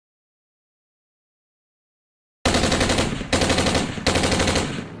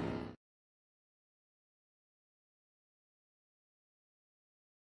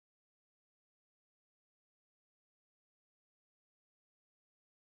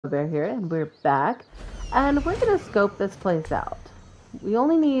Bear here, and we're back, and we're gonna scope this place out. We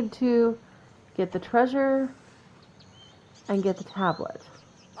only need to get the treasure and get the tablet.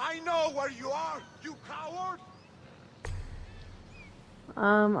 I know where you are, you coward!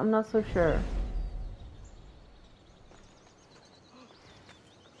 I'm not so sure.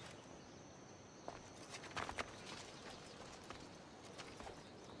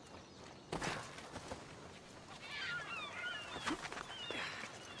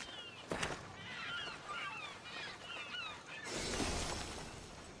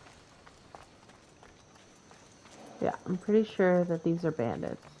 Yeah, I'm pretty sure that these are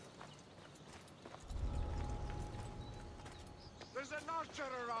bandits. There's an archer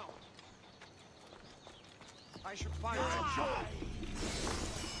around. I should find him.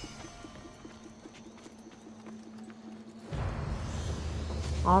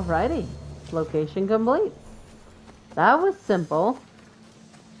 Alrighty, location complete. That was simple.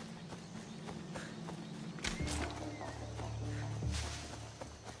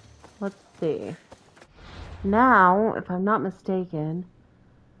 Let's see. Now, if I'm not mistaken,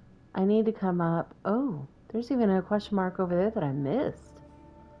 I need to come up. Oh, there's even a question mark over there that I missed.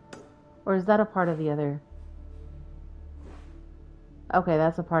 Or is that a part of the other? Okay,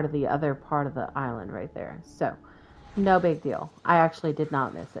 that's a part of the other part of the island right there. So, no big deal. I actually did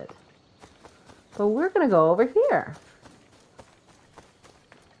not miss it. But we're going to go over here.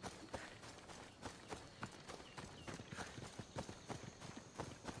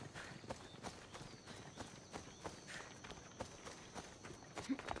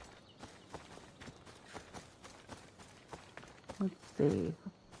 Let's see.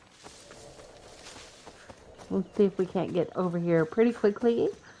 Let's see if we can't get over here pretty quickly.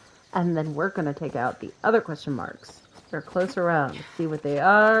 And then we're going to take out the other question marks. They're close around. See what they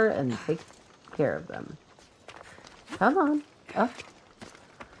are and take care of them. Come on. Up.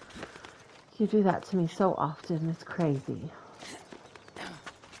 You do that to me so often. It's crazy.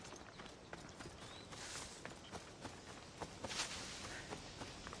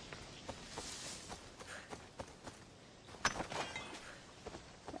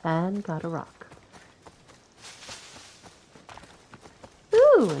 And got a rock.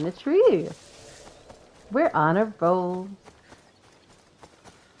 Ooh, and a tree. We're on a roll.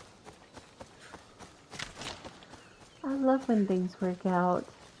 I love when things work out.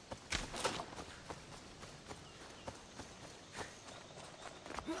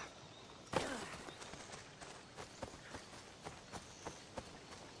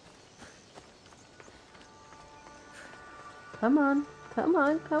 Come on, come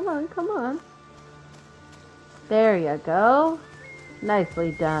on, come on, come on. There you go.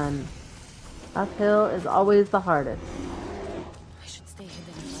 Nicely done. Uphill is always the hardest. I should stay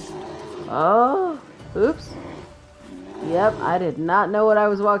hidden. Oh, oops. Yep, I did not know what I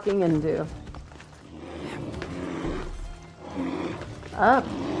was walking into. Up.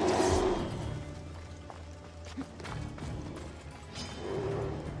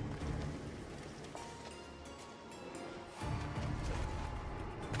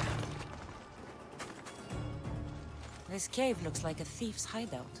 This cave looks like a thief's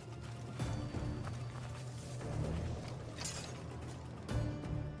hideout.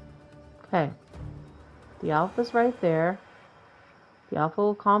 Okay. The alpha's right there. The alpha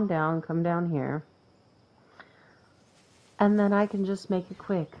will calm down, come down here. And then I can just make it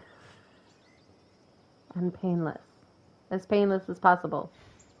quick. And painless. As painless as possible.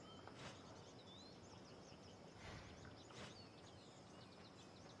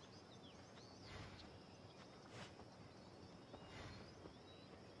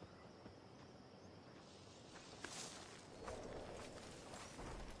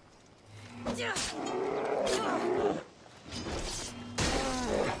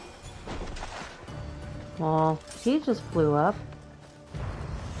 Well, he just flew up.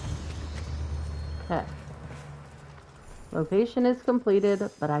 Okay. Location is completed,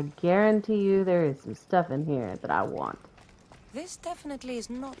 but I guarantee you there is some stuff in here that I want. This definitely is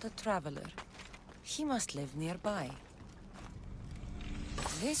not a traveler. He must live nearby.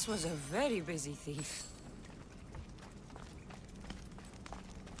 This was a very busy thief.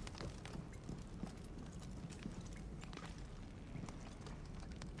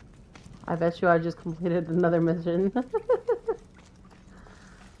 I bet you I just completed another mission.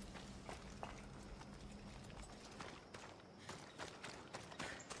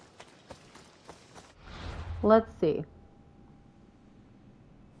 Let's see.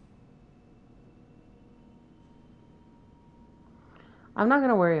 I'm not going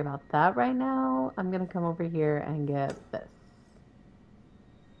to worry about that right now. I'm going to come over here and get this.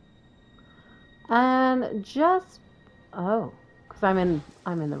 And just... Oh, Because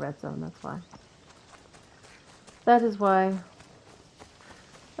I'm in the red zone, that's why. That is why.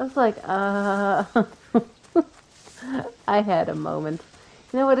 I was like, I had a moment.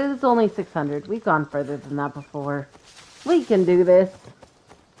 You know what, it is only 600. We've gone further than that before. We can do this.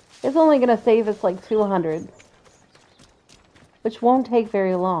 It's only going to save us like 200. Which won't take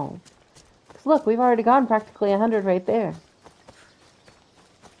very long. Because look, we've already gone practically 100 right there.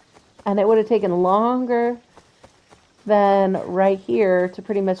 And it would have taken longer than right here to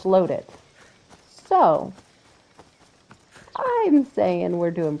pretty much load it. So, I'm saying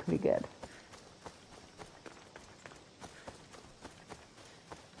we're doing pretty good.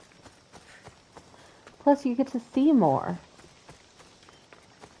 Plus, you get to see more.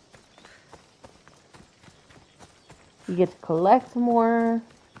 You get to collect more.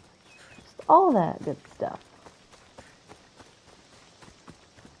 Just all that good stuff.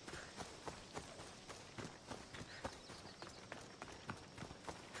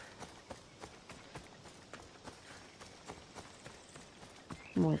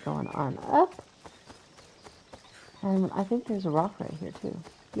 And we're going on up. And I think there's a rock right here too.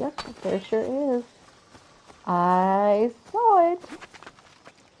 Yep, there sure is. I saw it.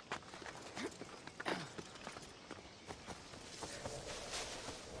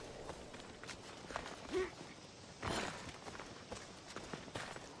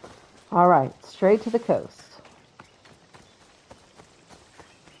 All right, straight to the coast.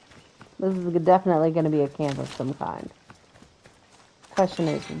 This is definitely going to be a camp of some kind. Question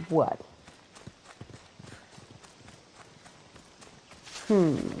is, what?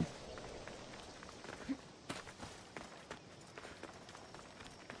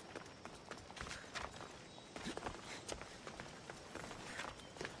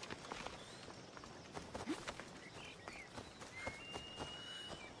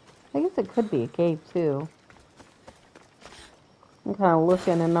 I guess it could be a cave too. I'm kind of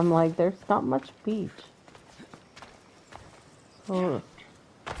looking and I'm like, there's not much beach. So,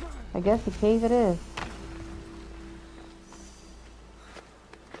 I guess a cave it is.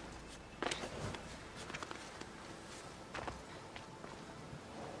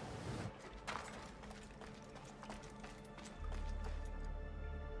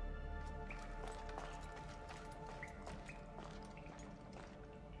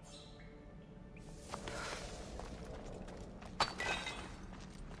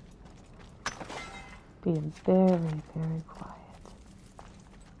 Being very, very quiet.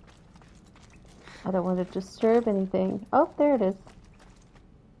 I don't want to disturb anything. Oh, there it is.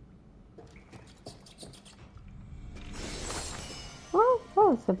 Oh, that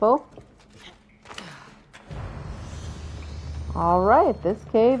was simple. Alright, this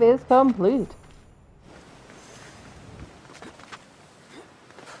cave is complete.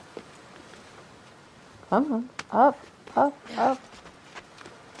 Come on. Up, up, up.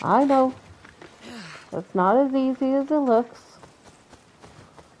 I know. It's not as easy as it looks.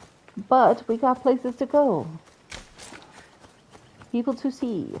 But we got places to go. People to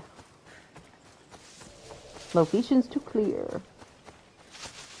see. Locations to clear.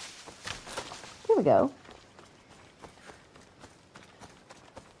 Here we go.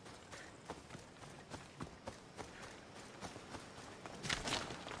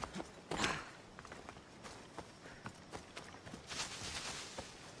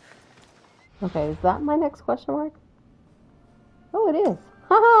 Okay, is that my next question mark? Oh, it is.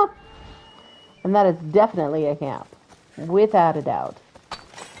 Haha! And that is definitely a camp. Without a doubt.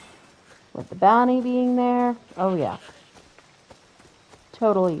 With the bounty being there. Oh, yeah.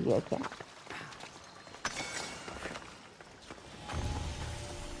 Totally a camp.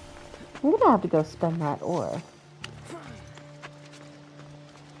 I'm gonna have to go spend that ore.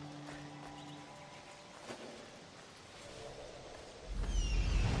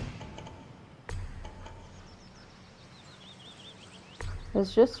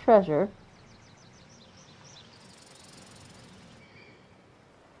 It's just treasure.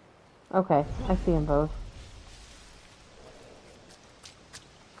 Okay, I see them both.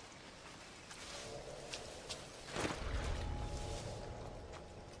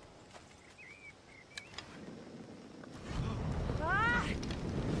 Ah!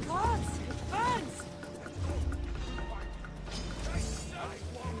 Gods, it burns!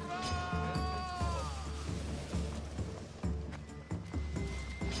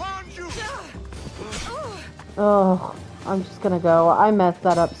 Found you! Oh, I'm just gonna go. I messed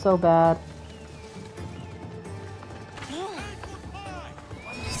that up so bad.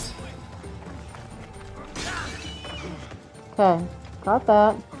 Okay, got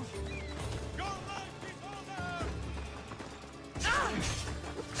that.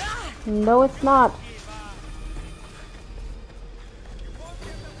 No, it's not.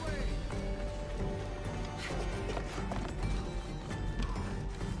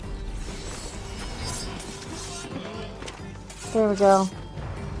 There we go.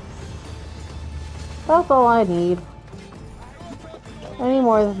 That's all I need. Any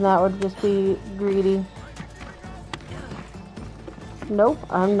more than that would just be greedy. Nope,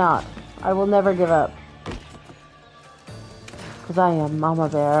 I'm not. I will never give up. Because I am Mama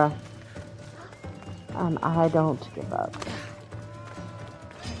Bear. And I don't give up.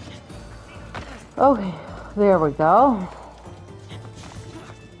 Okay, there we go.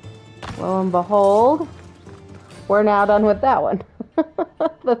 Lo and behold, we're now done with that one.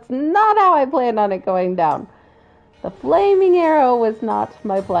 That's not how I planned on it going down. The flaming arrow was not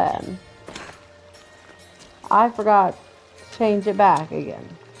my plan. I forgot to change it back again.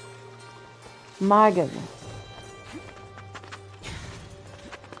 My goodness.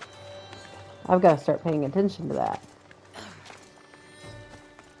 I've got to start paying attention to that.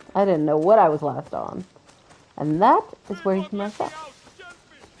 I didn't know what I was last on. And that is where you mess up.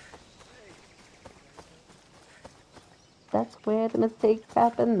 That's where the mistakes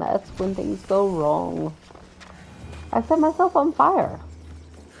happen. That's when things go wrong. I set myself on fire.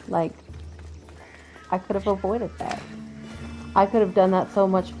 Like, I could have avoided that. I could have done that so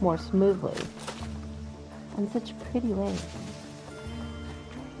much more smoothly. In such pretty ways.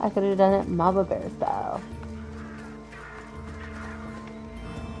 I could have done it Mama Bear style.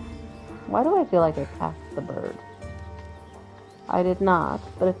 Why do I feel like I passed the bird? I did not,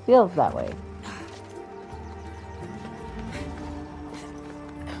 but it feels that way.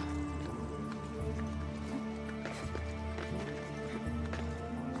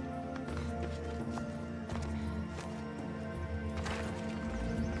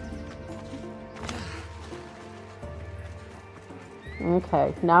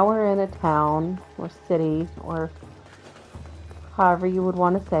 Okay, now we're in a town, or city, or however you would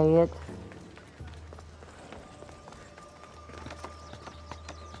want to say it.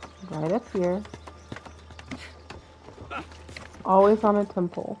 Right up here. Always on a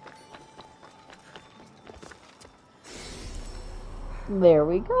temple. There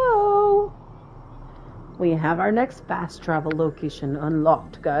we go! We have our next fast travel location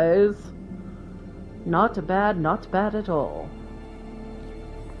unlocked, guys. Not bad at all.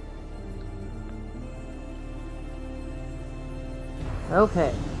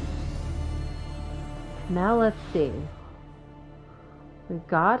 Okay. Now let's see. We've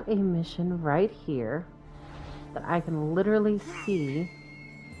got a mission right here that I can literally see.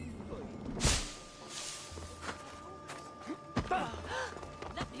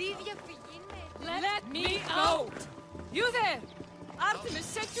 Let me out! You there! Artemis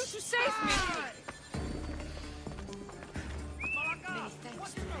sent you to save me! Many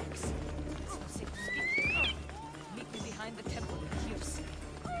thanks, Rex. It's so safe to speak here. Meet me behind the temple in Kiosk.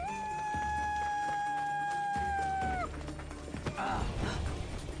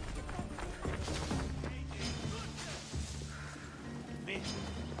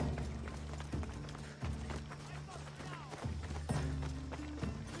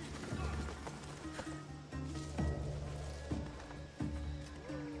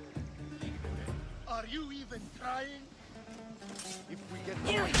 Are you even trying? If we get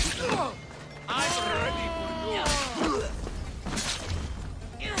I'm ready for you.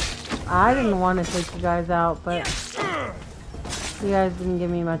 I didn't want to take you guys out, but you guys didn't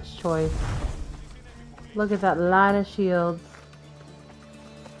give me much choice. Look at that line of shields.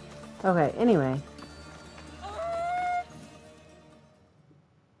 Okay, anyway.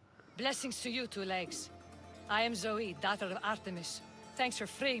 Blessings to you, Two Legs. I am Zoe, daughter of Artemis. Thanks for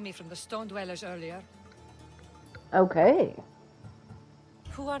freeing me from the Stone Dwellers earlier. Okay.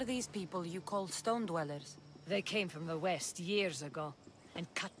 Who are these people you call Stone Dwellers? They came from the west years ago, and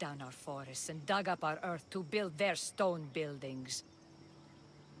cut down our forests and dug up our earth to build their stone buildings.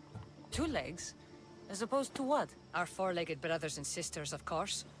 Two Legs? As opposed to what? Our four-legged brothers and sisters, of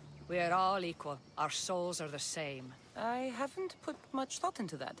course. We are all equal. Our souls are the same. I haven't put much thought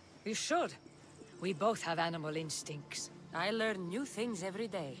into that. You should. We both have animal instincts. I learn new things every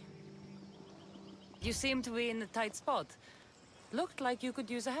day. You seem to be in a tight spot. Looked like you could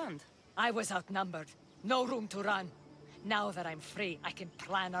use a hand. I was outnumbered. No room to run. Now that I'm free, I can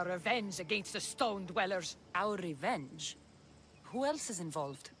plan our revenge against the Stone Dwellers. Our revenge? Who else is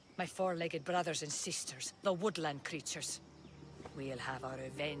involved? My four-legged brothers and sisters, the woodland creatures. We'll have our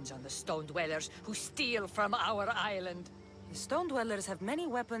revenge on the Stone Dwellers who steal from our island. The Stone Dwellers have many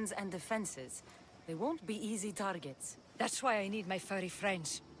weapons and defenses. They won't be easy targets. That's why I need my furry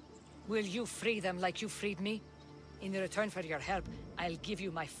friends. Will you free them like you freed me? In return for your help, I'll give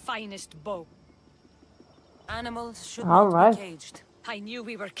you my finest bow. Animals should not be caged. I knew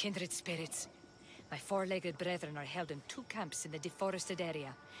we were kindred spirits. My four-legged brethren are held in 2 camps in the deforested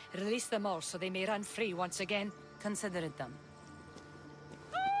area. Release them all so they may run free once again. Consider it done.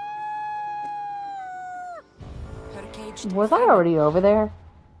 cage to be Was I fed. already over there?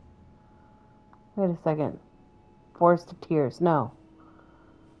 Wait a second. Forest of Tears. No.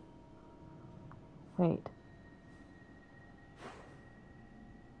 Wait.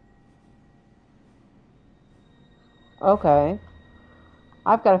 Okay.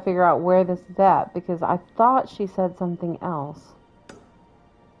 I've got to figure out where this is at because I thought she said something else.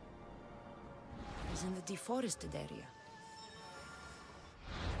 It's in the deforested area.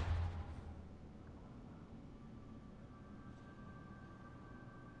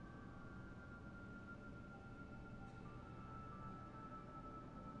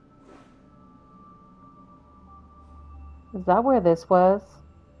 Is that where this was?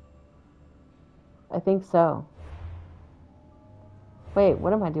 I think so. Wait,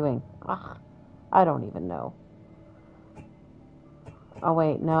 what am I doing? Ugh, I don't even know. Oh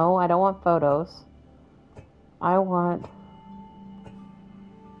wait, no, I don't want photos. I want...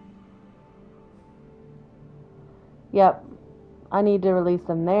 Yep, I need to release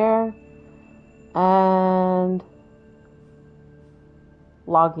them there. And...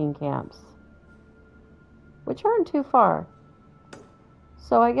 logging camps. Which aren't too far.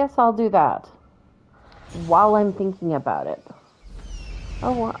 So I guess I'll do that. While I'm thinking about it.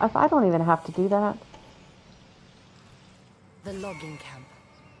 Oh, well, if I don't even have to do that. The logging camp.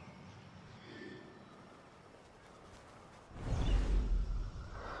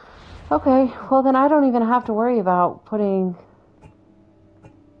 Okay, well then I don't even have to worry about putting...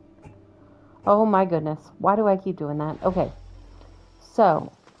 Oh my goodness, why do I keep doing that? Okay,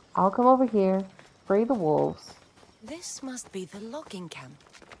 so I'll come over here, free the wolves. This must be the logging camp.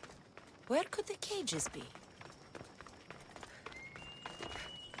 Where could the cages be?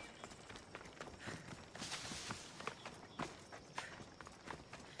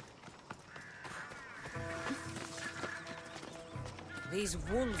 These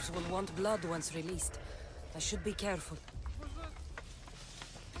wolves will want blood once released. I should be careful.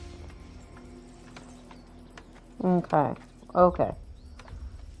 Okay, okay.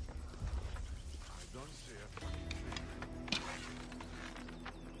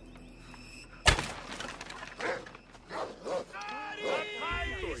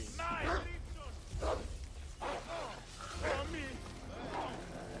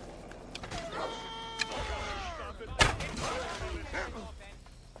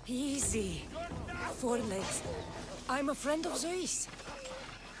 Easy. 4 legs. I'm a friend of Zeus.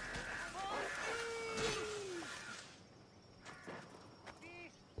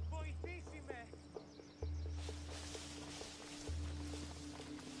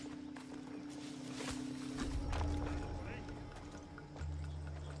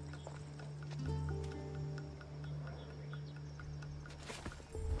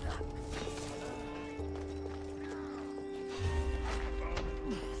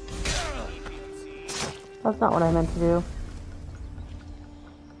 That's not what I meant to do.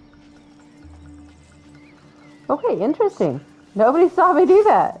 Okay, interesting. Nobody saw me do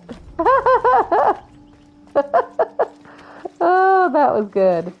that. Oh, that was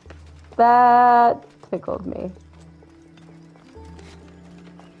good. That tickled me.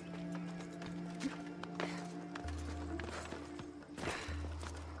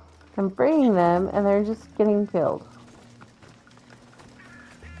 I'm freeing them and they're just getting killed.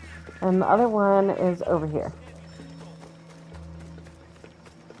 And the other one is over here.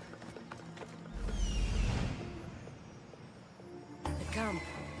 The camp.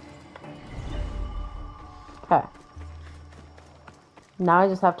 Okay. Now I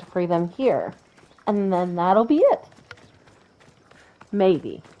just have to free them here. And then that'll be it.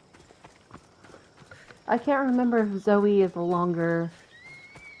 Maybe. I can't remember if Zoe is a longer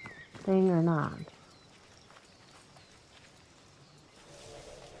thing or not.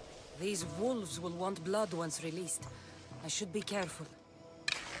 These wolves will want blood once released. I should be careful.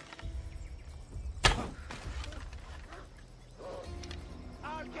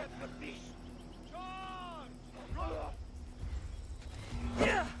 I'll get the beast.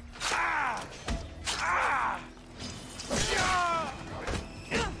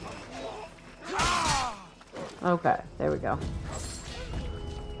 Okay, there we go.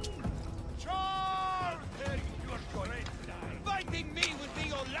 Charge! Fighting me would be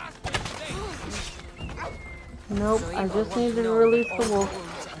your last mistake. Nope, So I Eva just wants needed to know release that the all wolf.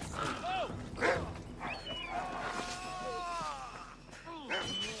 wolves are free.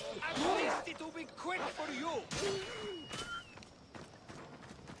 At least it will be quick for you.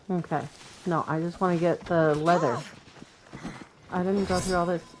 Okay. No, I just want to get the leather. I didn't go through all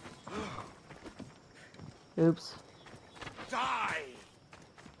this. Oops. Die.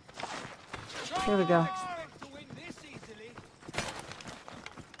 Here we go. Expect to win this easily.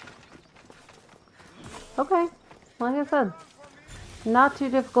 Okay. Like I said, not too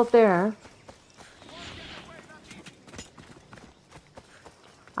difficult there.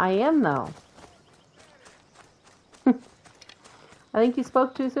 I am, though. I think you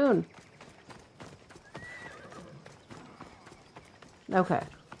spoke too soon. Okay.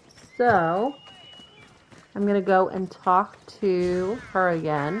 So, I'm going to go and talk to her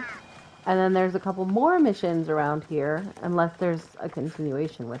again. And then there's a couple more missions around here. Unless there's a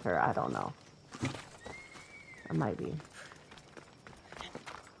continuation with her. I don't know. There might be.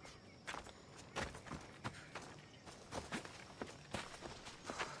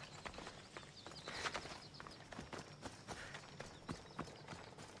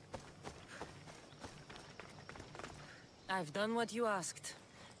 I've done what you asked.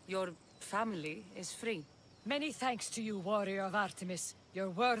 Your family is free. Many thanks to you, warrior of Artemis. You're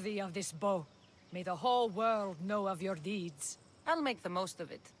worthy of this bow. May the whole world know of your deeds. I'll make the most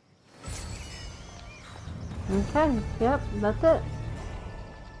of it. Okay, yep, that's it.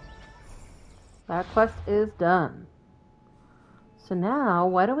 That quest is done. So now,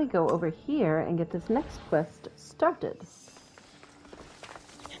 why don't we go over here and get this next quest started?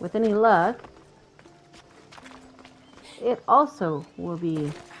 With any luck, it also will be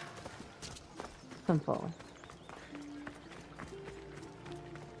simple.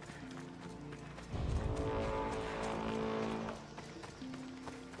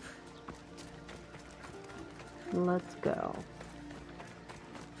 Let's go.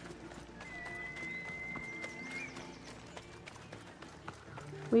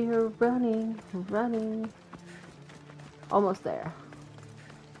 We are running, running. Almost there.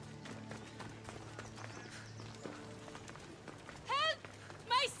 Help!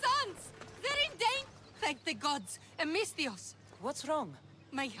 My sons! They're in danger! Thank the gods! Emistios! What's wrong?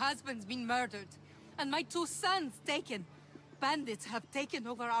 My husband's been murdered, and my 2 sons taken. Bandits have taken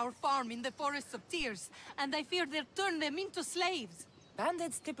over our farm in the Forests of Tears, and I fear they'll turn them into slaves.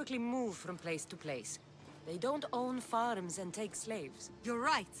 Bandits typically move from place to place. They don't own farms and take slaves. You're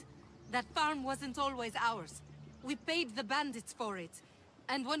right. That farm wasn't always ours. We paid the bandits for it,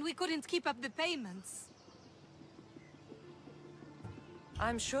 and when we couldn't keep up the payments...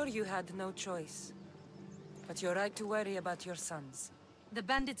 I'm sure you had no choice. But you're right to worry about your sons. The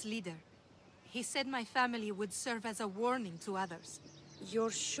bandits' leader. He said my family would serve as a warning to others.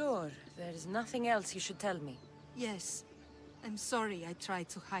 You're sure there's nothing else you should tell me? Yes. I'm sorry I tried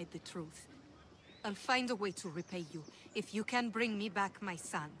to hide the truth. I'll find a way to repay you, if you can bring me back my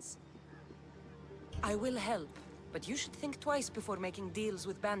sons. I will help, but you should think twice before making deals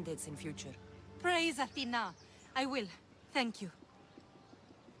with bandits in future. Praise Athena. I will. Thank you.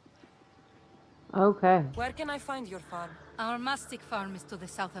 Okay. Where can I find your farm? Our mastic farm is to the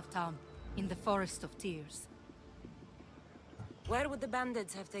south of town, in the Forest of Tears. Where would the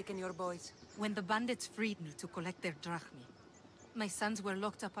bandits have taken your boys? When the bandits freed me to collect their drachmi, my sons were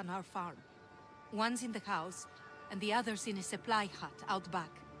locked up on our farm. One's in the house, and the other's in a supply hut out back.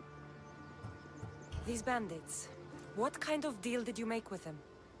 These bandits, what kind of deal did you make with them?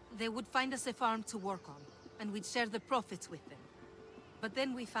 They would find us a farm to work on, and we'd share the profits with them. But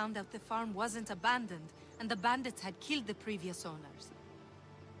then we found out the farm wasn't abandoned, and the bandits had killed the previous owners.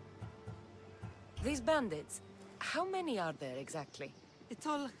 These bandits, how many are there exactly? It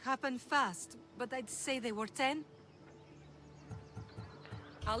all happened fast, but I'd say they were 10.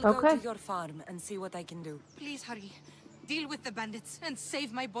 I'll go Okay. to your farm and see what I can do. Please hurry. Deal with the bandits and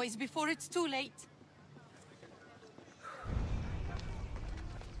save my boys before it's too late.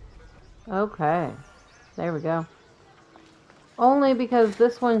 Okay. There we go. Only because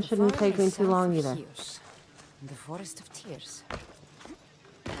this one shouldn't take me too long either. The Forest of Tears.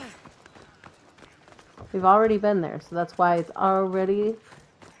 We've already been there, so that's why it's already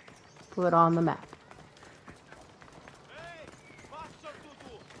put on the map.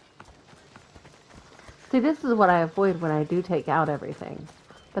 See, this is what I avoid when I do take out everything.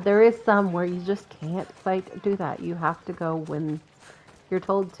 But there is some where you just can't quite do that. You have to go when you're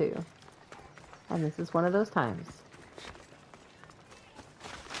told to. And this is one of those times.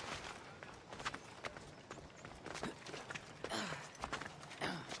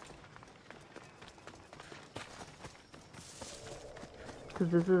 Because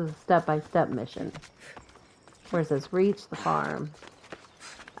this is a step-by-step mission. Where it says reach the farm.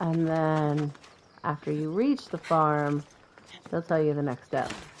 And then after you reach the farm, they'll tell you the next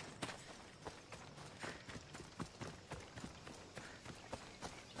step.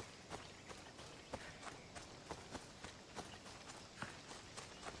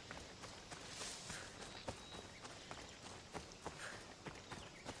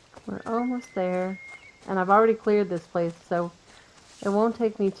 We're almost there. And I've already cleared this place, so it won't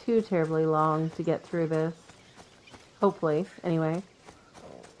take me too terribly long to get through this. Hopefully, anyway.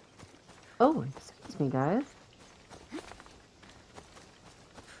 Oh, excuse me, guys.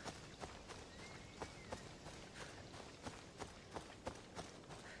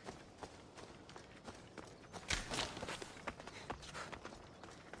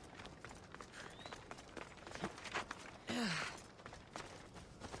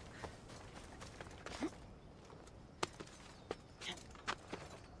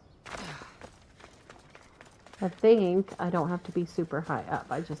 I think I don't have to be super high up.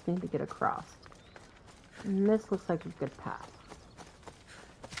 I just need to get across. And this looks like a good path.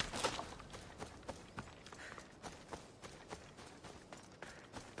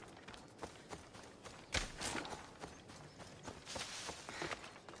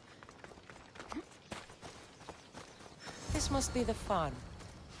 This must be the farm.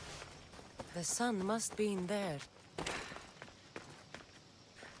 The sun must be in there.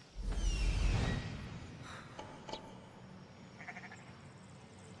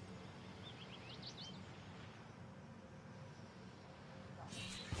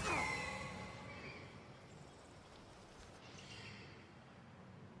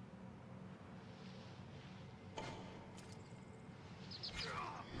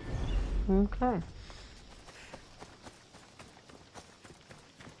 Okay.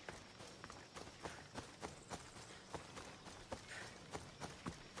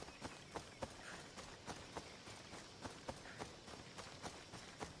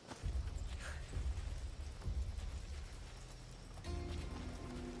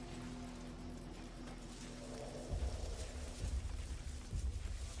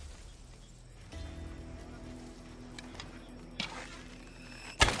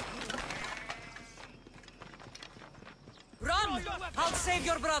 Run! I'll save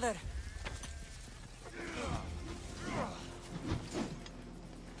your brother!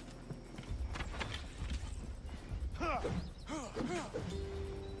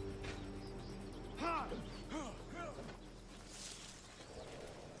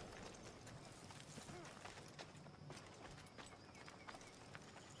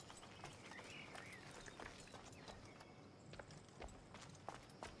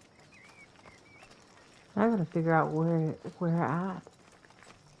 I gotta figure out where we're at.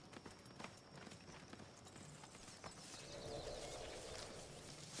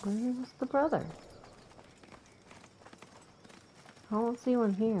 Where was the brother? I don't see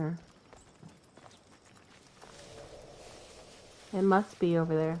one here. It must be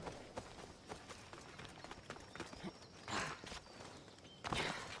over there.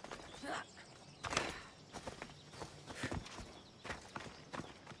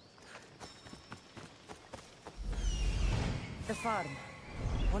 The farm.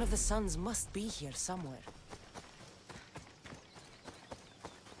 One of the sons must be here somewhere.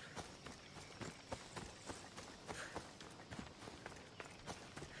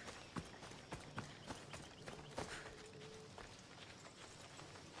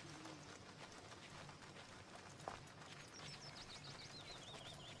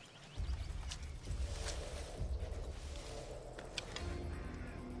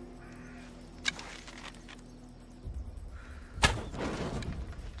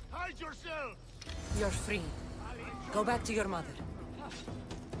 Hide yourself! You're free. Go back to your mother.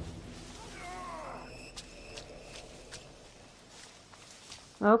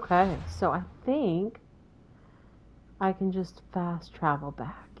 Okay, so I think I can just fast travel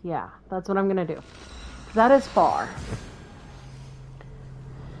back. Yeah, that's what I'm gonna do. That is far.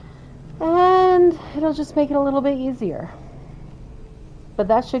 And it'll just make it a little bit easier. But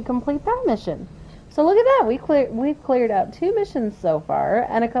that should complete that mission. So look at that. We've cleared out 2 missions so far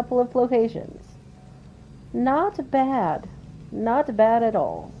and a couple of locations. Not bad. Not bad at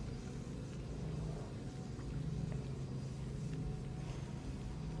all.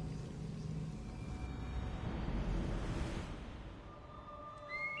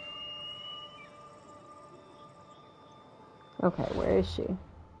 Okay, where is she?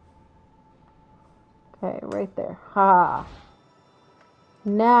 Okay, right there. Ha!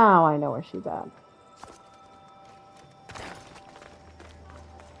 Now I know where she's at.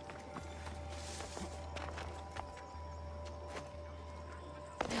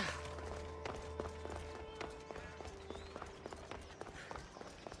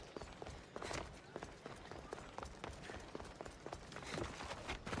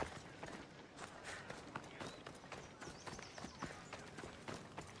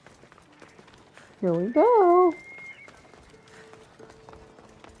 Here we go.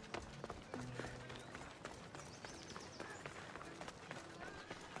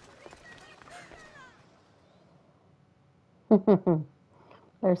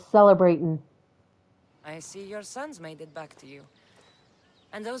 They're celebrating. I see your sons made it back to you.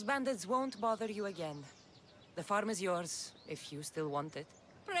 And those bandits won't bother you again. The farm is yours, if you still want it.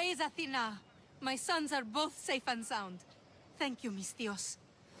 Praise Athena! My sons are both safe and sound. Thank you, Mistios.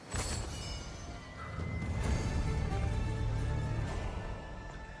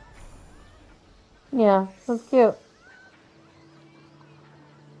 Yeah, that's cute.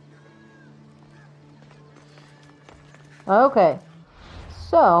 Okay.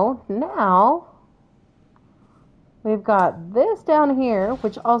 So, now we've got this down here,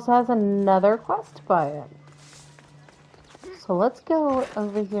 which also has another quest by it. So let's go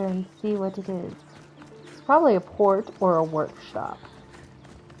over here and see what it is. It's probably a port or a workshop.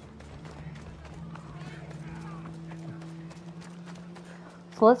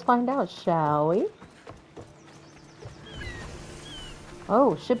 So let's find out, shall we?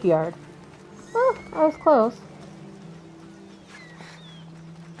 Oh, shipyard. Oh, I was close.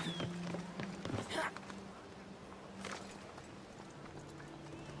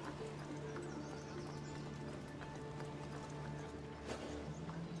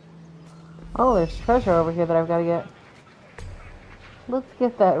 Oh, there's treasure over here that I've got to get. Let's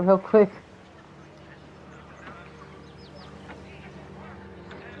get that real quick.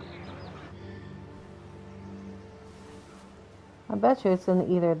 I bet you it's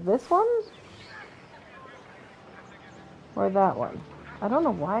in either this one or that one. I don't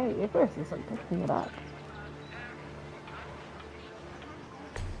know why Icarus isn't picking it up.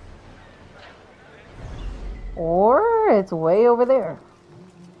 Or it's way over there.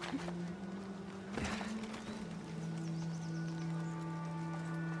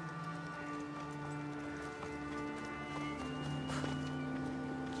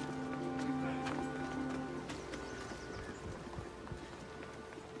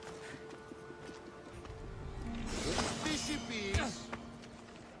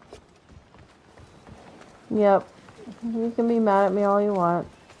 Yep. You can be mad at me all you want.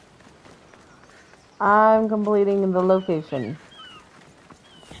 I'm completing the location.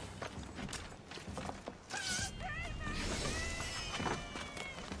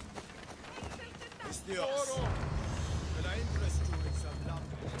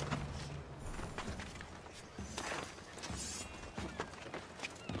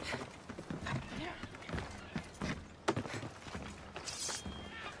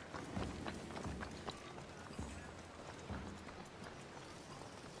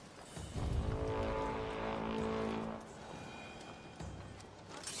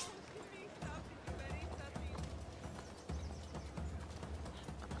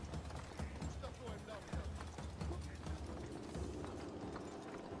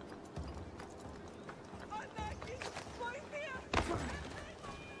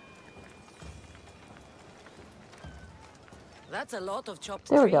 That's a lot of chopped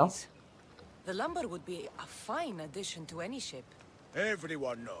There we trees. go. The lumber would be a fine addition to any ship.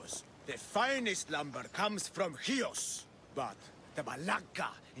 Everyone knows the finest lumber comes from Chios. But the Malaka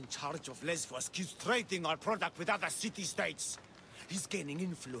in charge of Lesbos keeps trading our product with other city-states. He's gaining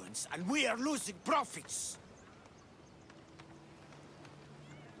influence, and we are losing profits.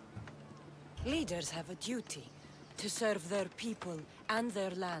 Leaders have a duty to serve their people and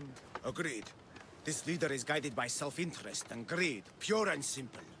their land. Agreed. This leader is guided by self-interest and greed, pure and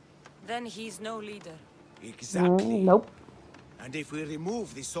simple. Then he's no leader. Exactly. Nope. And if we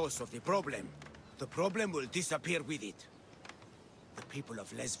remove the source of the problem will disappear with it. The people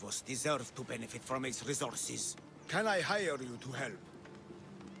of Lesbos deserve to benefit from its resources. Can I hire you to help?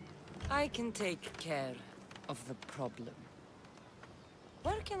 I can take care of the problem.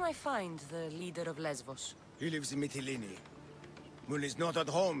 Where can I find the leader of Lesbos? He lives in Mytilene. When he's not at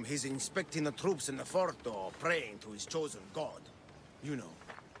home, he's inspecting the troops in the fort or praying to his chosen god. You know,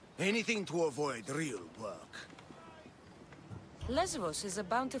 anything to avoid real work. Lesbos is a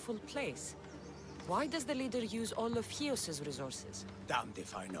bountiful place. Why does the leader use all of Chios's resources? Damned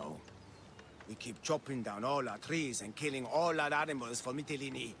if I know. We keep chopping down all our trees and killing all our animals for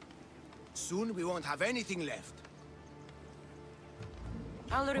Mytilene. Soon we won't have anything left.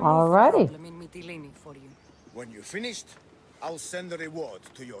 I'll remove Alrighty. the problem in Mytilene for you. When you're finished, I'll send a reward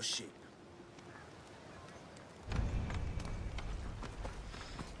to your ship.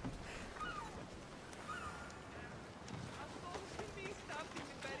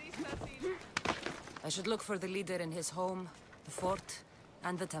 I should look for the leader in his home, the fort,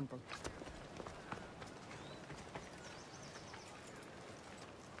 and the temple.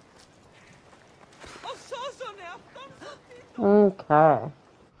 Okay.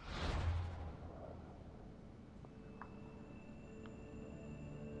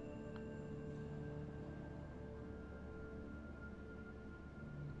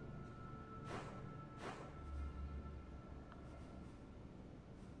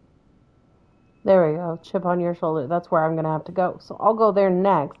 There we go. Chip on your shoulder. That's where I'm going to have to go. So I'll go there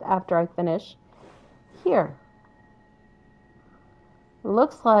next after I finish here.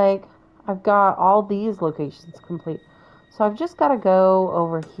 Looks like I've got all these locations complete. So I've just got to go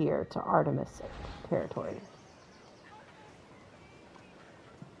over here to Artemis territory.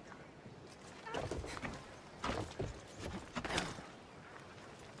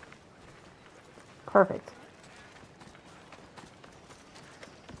 Perfect.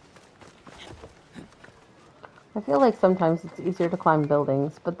 I feel like sometimes it's easier to climb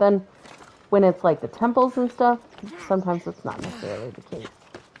buildings, but then when it's like the temples and stuff, sometimes it's not necessarily the case.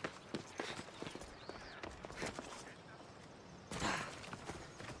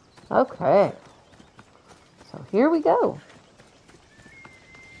 Okay. So here we go.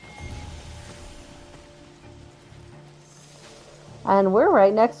 And we're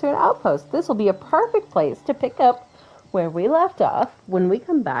right next to an outpost. This will be a perfect place to pick up where we left off when we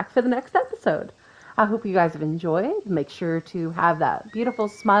come back for the next episode. I hope you guys have enjoyed. Make sure to have that beautiful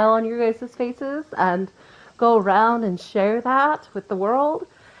smile on your guys' faces and go around and share that with the world.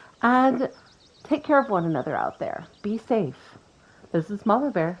 And take care of one another out there. Be safe. This is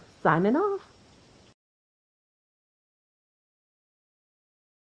Mama Bear signing off.